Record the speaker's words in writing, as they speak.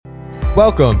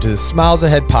Welcome to the Smiles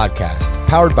Ahead podcast,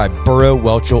 powered by Burrow,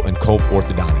 Welchel, and Culp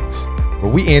Orthodontics,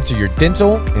 where we answer your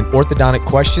dental and orthodontic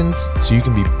questions so you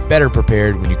can be better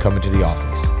prepared when you come into the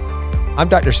office. I'm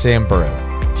Dr. Sam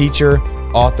Burrow, teacher,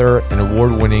 author, and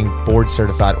award-winning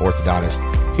board-certified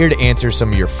orthodontist, here to answer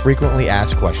some of your frequently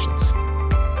asked questions.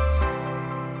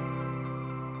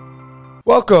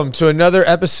 Welcome to another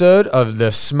episode of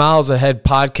the Smiles Ahead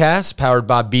podcast, powered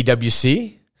by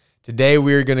BWC. Today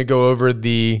we are going to go over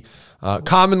the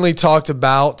commonly talked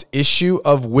about issue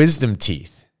of wisdom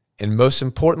teeth. And most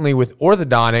importantly, with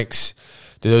orthodontics,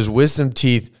 do those wisdom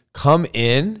teeth come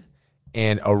in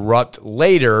and erupt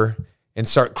later and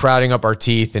start crowding up our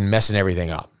teeth and messing everything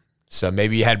up? So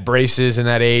maybe you had braces in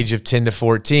that age of 10 to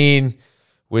 14,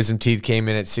 wisdom teeth came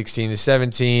in at 16 to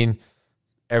 17,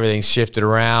 everything's shifted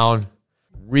around.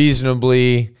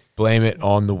 Reasonably blame it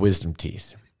on the wisdom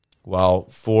teeth. Well,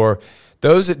 for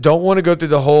those that don't want to go through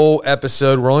the whole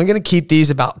episode, we're only going to keep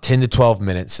these about 10 to 12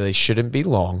 minutes, so they shouldn't be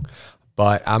long.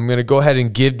 But I'm going to go ahead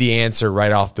and give the answer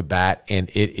right off the bat, and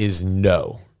it is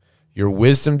no. Your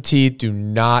wisdom teeth do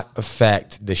not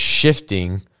affect the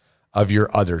shifting of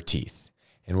your other teeth.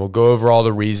 And we'll go over all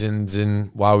the reasons and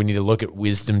why we need to look at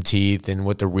wisdom teeth and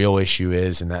what the real issue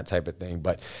is and that type of thing.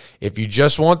 But if you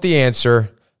just want the answer,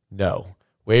 no.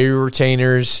 Wear your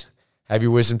retainers, have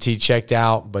your wisdom teeth checked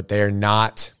out, but they are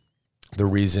not the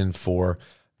reason for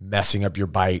messing up your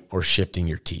bite or shifting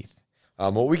your teeth.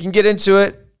 Well, we can get into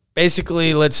it.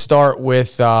 Basically, let's start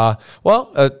with, a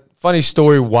funny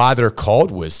story why they're called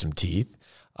wisdom teeth.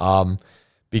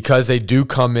 Because they do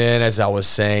come in, as I was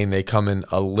saying, they come in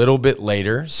a little bit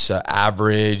later. So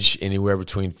average anywhere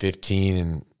between 15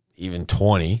 and even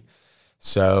 20.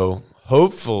 So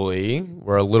hopefully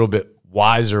we're a little bit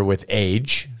wiser with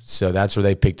age. So that's where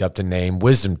they picked up the name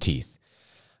wisdom teeth.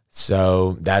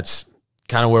 So that's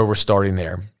kind of where we're starting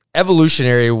there.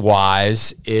 Evolutionary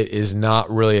wise, it is not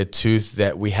really a tooth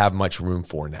that we have much room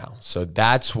for now. So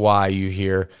that's why you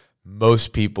hear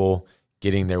most people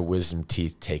getting their wisdom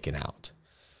teeth taken out.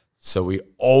 So we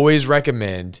always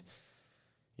recommend,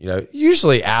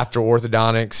 usually after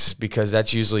orthodontics, because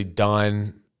that's usually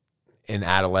done in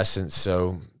adolescence.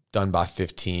 So done by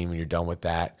 15 when you're done with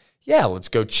that. Yeah, let's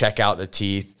go check out the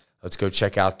teeth. Let's go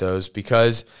check out those,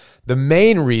 because the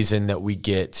main reason that we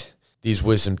get these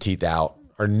wisdom teeth out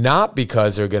are not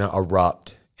because they're going to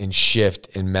erupt and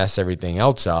shift and mess everything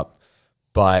else up,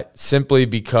 but simply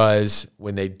because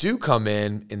when they do come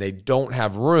in and they don't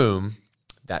have room,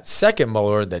 that second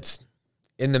molar that's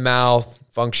in the mouth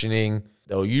functioning,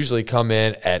 they'll usually come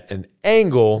in at an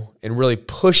angle and really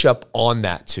push up on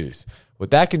that tooth.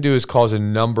 What that can do is cause a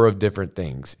number of different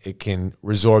things. It can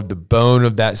resorb the bone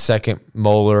of that second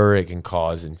molar. It can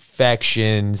cause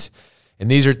infections.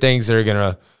 And these are things that are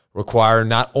going to require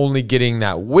not only getting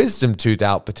that wisdom tooth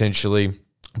out potentially,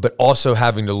 but also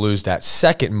having to lose that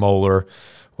second molar,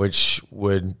 which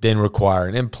would then require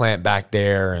an implant back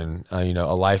there and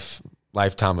a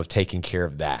lifetime of taking care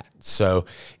of that. So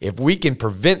if we can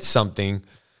prevent something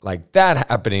like that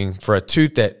happening for a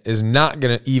tooth that is not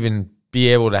going to even be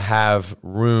able to have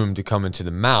room to come into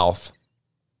the mouth,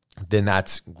 then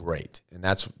that's great. And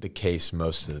that's the case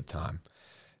most of the time.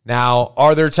 Now,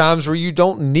 are there times where you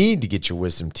don't need to get your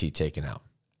wisdom teeth taken out?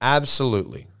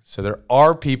 Absolutely. So there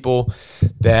are people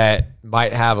that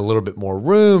might have a little bit more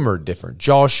room or different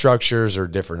jaw structures or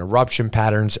different eruption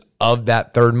patterns of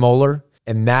that third molar.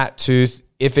 And that tooth,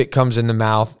 if it comes in the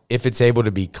mouth, if it's able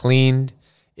to be cleaned,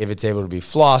 if it's able to be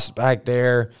flossed back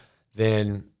there,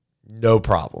 then no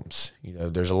problems.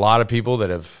 There's a lot of people that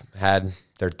have had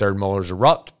their third molars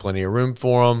erupt, plenty of room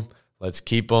for them. Let's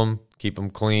keep them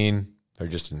clean. They're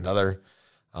just another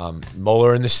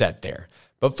molar in the set there.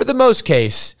 But for the most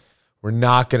case, we're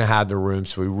not going to have the room,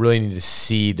 so we really need to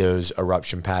see those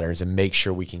eruption patterns and make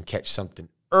sure we can catch something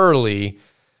early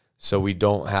so we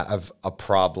don't have a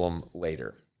problem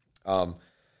later.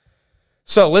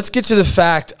 So let's get to the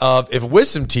fact of, if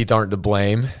wisdom teeth aren't to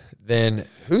blame, then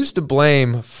who's to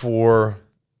blame for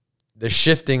the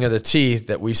shifting of the teeth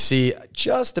that we see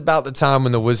just about the time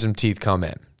when the wisdom teeth come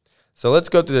in? So let's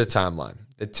go through the timeline.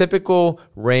 The typical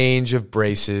range of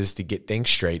braces to get things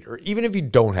straight, or even if you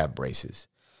don't have braces,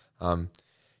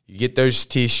 you get those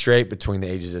teeth straight between the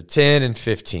ages of 10 and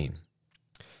 15.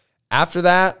 After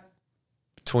that,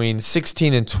 between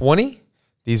 16 and 20,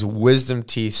 these wisdom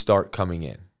teeth start coming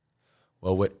in.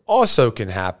 Well, what also can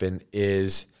happen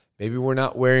is maybe we're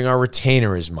not wearing our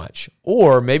retainer as much,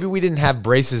 or maybe we didn't have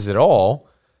braces at all,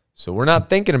 so we're not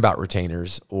thinking about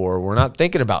retainers, or we're not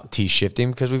thinking about teeth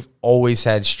shifting because we've always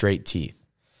had straight teeth.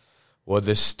 Well,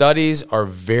 the studies are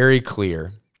very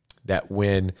clear that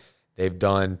when They've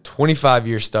done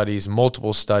 25-year studies,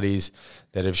 multiple studies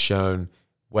that have shown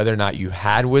whether or not you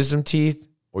had wisdom teeth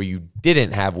or you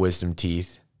didn't have wisdom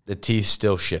teeth, the teeth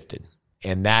still shifted.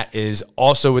 And that is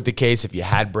also with the case if you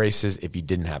had braces, if you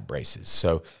didn't have braces.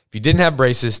 So if you didn't have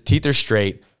braces, teeth are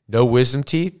straight, no wisdom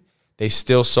teeth, they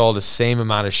still saw the same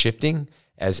amount of shifting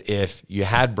as if you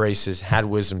had braces, had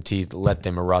wisdom teeth, let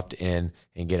them erupt in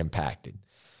and get impacted.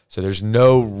 So there's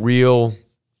no real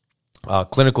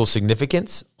clinical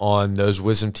significance on those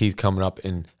wisdom teeth coming up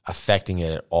and affecting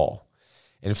it at all.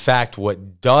 In fact,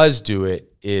 what does do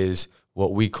it is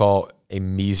what we call a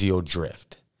mesial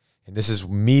drift. And this is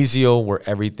mesial where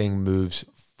everything moves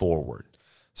forward.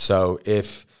 So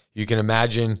if you can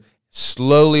imagine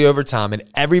slowly over time, and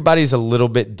everybody's a little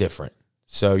bit different.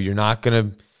 So you're not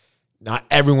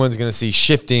everyone's going to see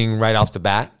shifting right off the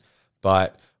bat.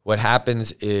 But what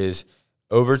happens is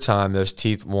over time, those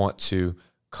teeth want to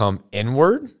come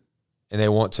inward and they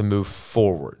want to move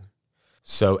forward.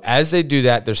 So as they do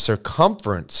that, their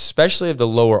circumference, especially of the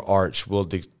lower arch, will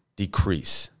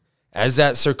decrease. As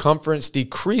that circumference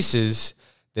decreases,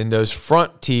 then those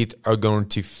front teeth are going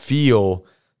to feel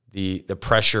the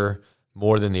pressure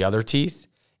more than the other teeth.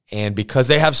 And because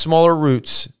they have smaller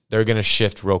roots, they're going to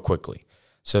shift real quickly.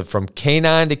 So from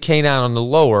canine to canine on the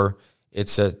lower,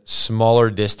 it's a smaller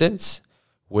distance,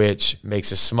 which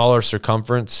makes a smaller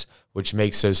circumference, which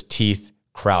makes those teeth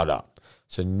crowd up.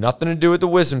 So nothing to do with the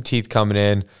wisdom teeth coming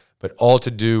in, but all to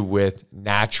do with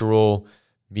natural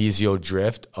mesial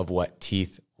drift of what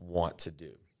teeth want to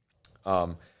do.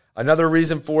 Another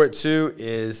reason for it too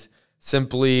is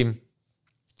simply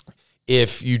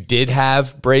if you did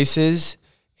have braces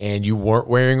and you weren't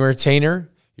wearing a retainer,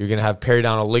 you're going to have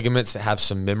periodontal ligaments that have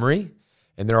some memory,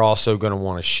 and they're also going to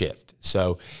want to shift.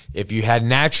 So if you had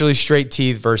naturally straight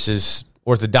teeth versus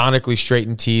orthodontically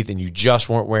straightened teeth and you just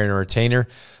weren't wearing a retainer,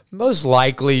 most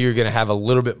likely you're going to have a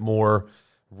little bit more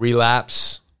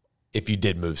relapse if you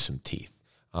did move some teeth.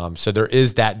 So there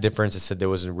is that difference. I said there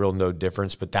was no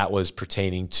difference, but that was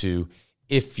pertaining to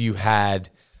if you had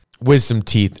wisdom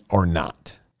teeth or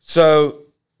not. So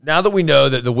now that we know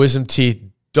that the wisdom teeth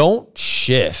don't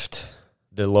shift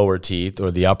the lower teeth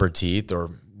or the upper teeth or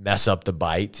mess up the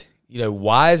bite,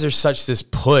 why is there such this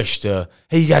push to,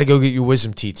 hey, you got to go get your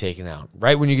wisdom teeth taken out?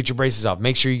 Right when you get your braces off,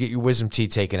 make sure you get your wisdom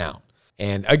teeth taken out.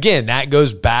 And again, that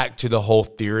goes back to the whole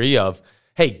theory of,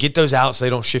 hey, get those out so they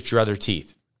don't shift your other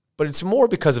teeth. But it's more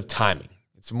because of timing.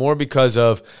 It's more because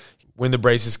of when the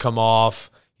braces come off,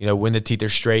 when the teeth are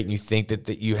straight and you think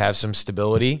that you have some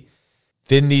stability,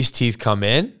 then these teeth come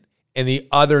in and the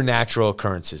other natural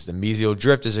occurrences, the mesial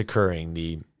drift is occurring,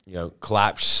 the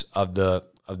collapse of the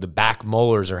back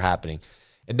molars are happening.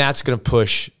 And that's going to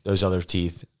push those other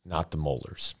teeth, not the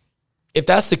molars. If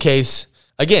that's the case,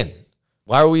 again,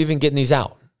 why are we even getting these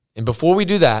out? And before we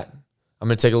do that, I'm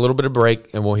going to take a little bit of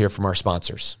break and we'll hear from our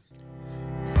sponsors.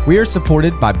 We are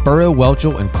supported by Burrow,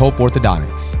 Welchel, and Culp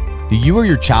Orthodontics. Do you or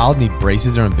your child need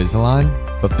braces or Invisalign,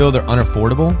 but feel they're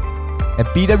unaffordable? At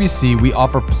BWC, we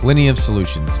offer plenty of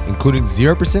solutions, including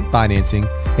 0% financing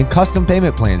and custom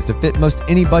payment plans to fit most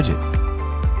any budget.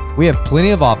 We have plenty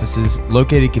of offices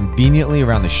located conveniently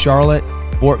around the Charlotte,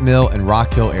 Fort Mill, and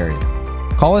Rock Hill area.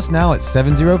 Call us now at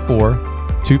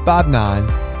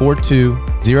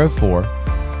 704-259-4204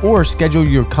 or schedule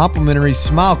your complimentary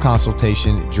smile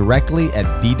consultation directly at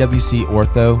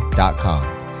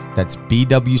bwcortho.com. That's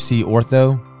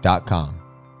bwcortho.com.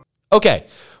 Okay,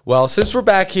 well, since we're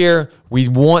back here, we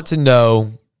want to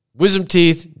know wisdom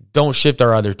teeth don't shift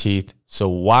our other teeth. So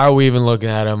why are we even looking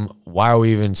at them? Why are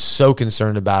we even so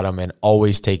concerned about them and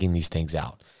always taking these things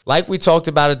out? Like we talked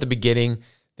about at the beginning,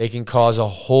 they can cause a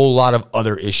whole lot of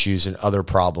other issues and other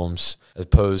problems as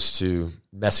opposed to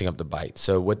messing up the bite.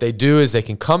 So what they do is they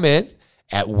can come in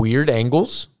at weird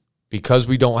angles because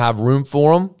we don't have room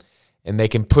for them, and they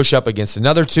can push up against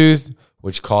another tooth,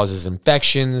 which causes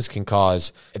infections, can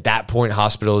cause, at that point,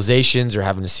 hospitalizations or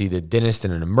having to see the dentist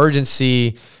in an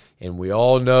emergency. And we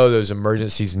all know those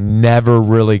emergencies never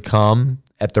really come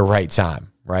at the right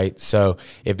time, right? So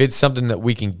if it's something that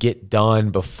we can get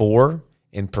done before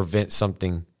and prevent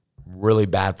something really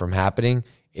bad from happening,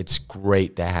 it's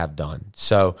great to have done.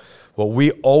 So what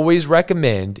we always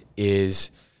recommend is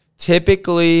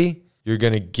typically you're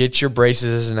going to get your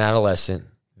braces as an adolescent,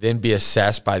 then be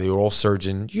assessed by the oral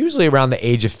surgeon, usually around the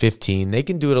age of 15. They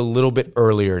can do it a little bit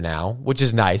earlier now, which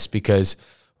is nice because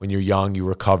when you're young, you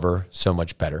recover so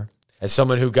much better. As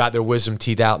someone who got their wisdom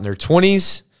teeth out in their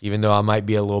 20s, even though I might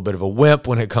be a little bit of a wimp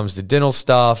when it comes to dental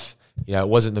stuff, it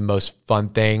wasn't the most fun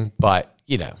thing, but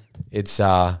it's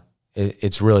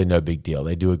really no big deal.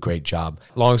 They do a great job.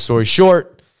 Long story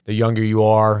short, the younger you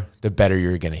are, the better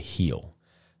you're going to heal.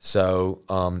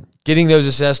 So getting those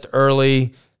assessed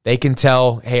early, they can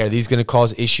tell, hey, are these going to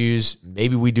cause issues?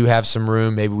 Maybe we do have some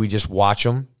room. Maybe we just watch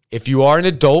them. If you are an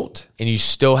adult and you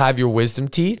still have your wisdom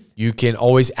teeth, you can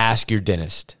always ask your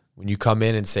dentist. When you come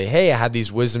in and say, hey, I have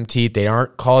these wisdom teeth, they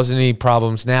aren't causing any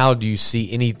problems now. Do you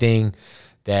see anything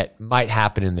that might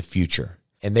happen in the future?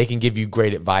 And they can give you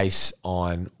great advice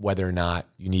on whether or not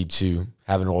you need to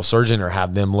have an oral surgeon or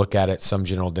have them look at it. Some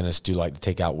general dentists do like to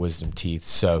take out wisdom teeth.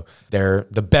 So they're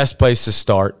the best place to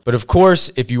start. But of course,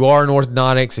 if you are in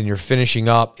orthodontics and you're finishing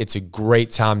up, it's a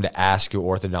great time to ask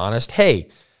your orthodontist, hey,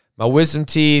 my wisdom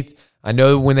teeth, I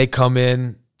know when they come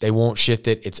in, they won't shift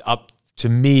it. It's up to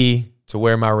me to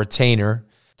wear my retainer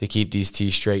to keep these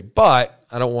teeth straight, but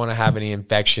I don't want to have any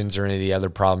infections or any of the other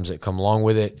problems that come along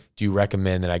with it. Do you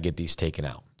recommend that I get these taken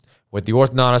out? What the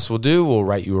orthodontist will do, will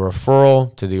write you a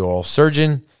referral to the oral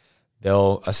surgeon.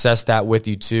 They'll assess that with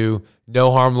you too.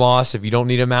 No harm loss. If you don't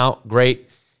need them out, great.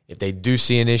 If they do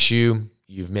see an issue,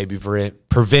 you've maybe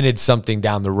prevented something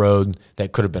down the road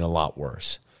that could have been a lot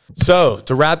worse. So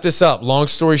to wrap this up, long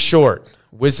story short,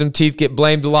 wisdom teeth get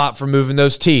blamed a lot for moving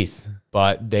those teeth,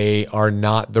 but they are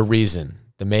not the reason.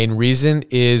 The main reason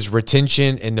is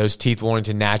retention and those teeth wanting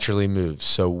to naturally move.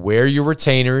 So wear your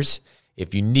retainers.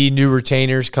 If you need new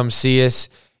retainers, come see us.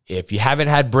 If you haven't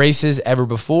had braces ever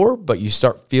before, but you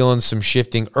start feeling some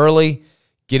shifting early,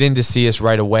 get in to see us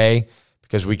right away,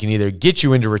 because we can either get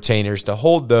you into retainers to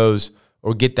hold those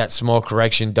or get that small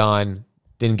correction done,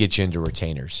 then get you into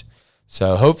retainers.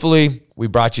 So hopefully we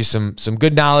brought you some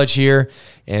good knowledge here.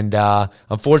 And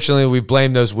unfortunately, we've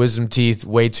blamed those wisdom teeth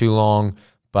way too long,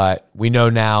 but we know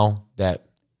now that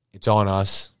it's on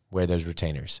us, wear those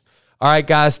retainers. All right,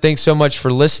 guys, thanks so much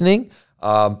for listening.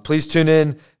 Please tune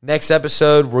in. Next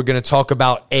episode, we're going to talk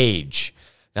about age.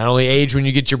 Not only age when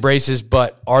you get your braces,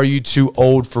 but are you too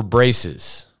old for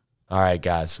braces? All right,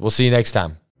 guys, we'll see you next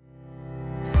time.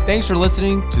 Thanks for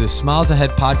listening to the Smiles Ahead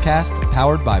podcast,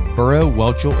 powered by Burrow,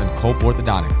 Welchel, and Culp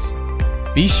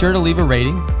Orthodontics. Be sure to leave a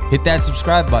rating, hit that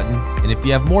subscribe button, and if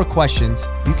you have more questions,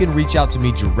 you can reach out to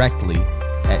me directly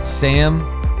at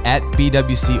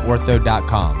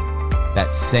sam@bwcortho.com.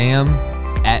 That's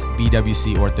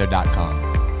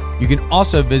sam@bwcortho.com. You can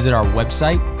also visit our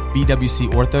website,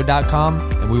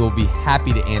 bwcortho.com, and we will be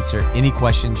happy to answer any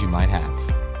questions you might have.